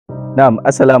Naam,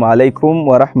 assalamu alaikum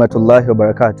wa rahmatullahi wa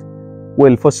barakatuh.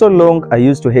 Well, for so long I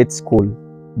used to hate school,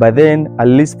 but then at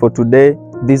least for today,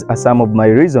 these are some of my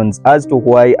reasons as to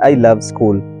why I love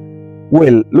school.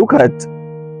 Well, look at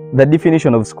the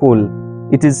definition of school.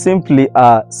 It is simply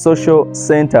a social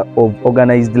center of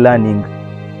organized learning.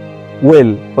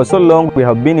 Well, for so long we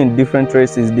have been in different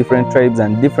races, different tribes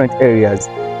and different areas,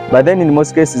 but then in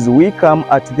most cases we come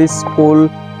at this school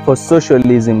for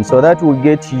socialism, so that we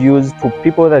get used to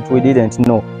people that we didn't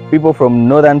know, people from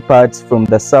northern parts, from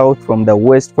the south, from the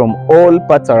west, from all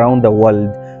parts around the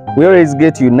world. We always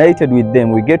get united with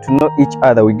them, we get to know each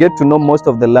other, we get to know most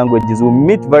of the languages, we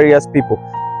meet various people,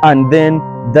 and then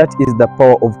that is the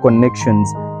power of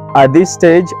connections. At this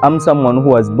stage, I'm someone who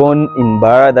was born in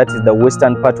Bara, that is the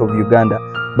western part of Uganda.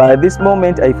 But at this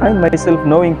moment, I find myself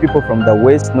knowing people from the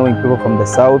west, knowing people from the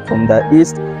south, from the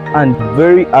east, and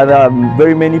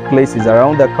very many places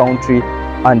around the country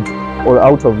and or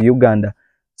out of Uganda.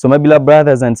 So my beloved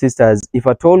brothers and sisters, if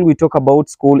at all we talk about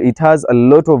school, it has a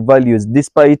lot of values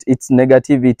despite its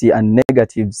negativity and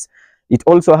negatives. It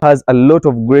also has a lot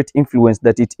of great influence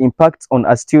that it impacts on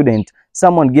a student.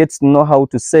 Someone gets to know how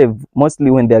to save,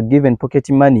 mostly when they are given pocket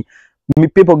money.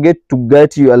 People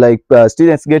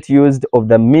students get used of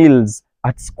the meals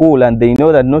at school, and they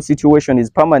know that no situation is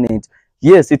permanent.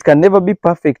 Yes, it can never be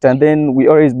perfect, and then we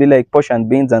always be like posh and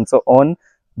beans and so on,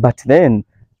 but then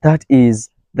that is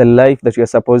the life that we are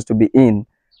supposed to be in.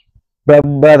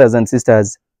 Brothers and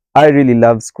sisters, I really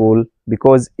love school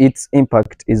because its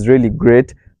impact is really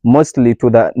great, mostly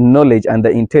to the knowledge and the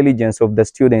intelligence of the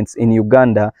students in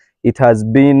Uganda. It has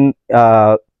been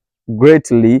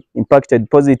greatly impacted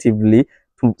positively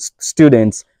to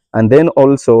students, and then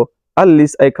also at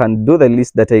least I can do the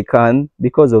least that I can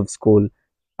because of school.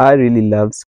 I really love school.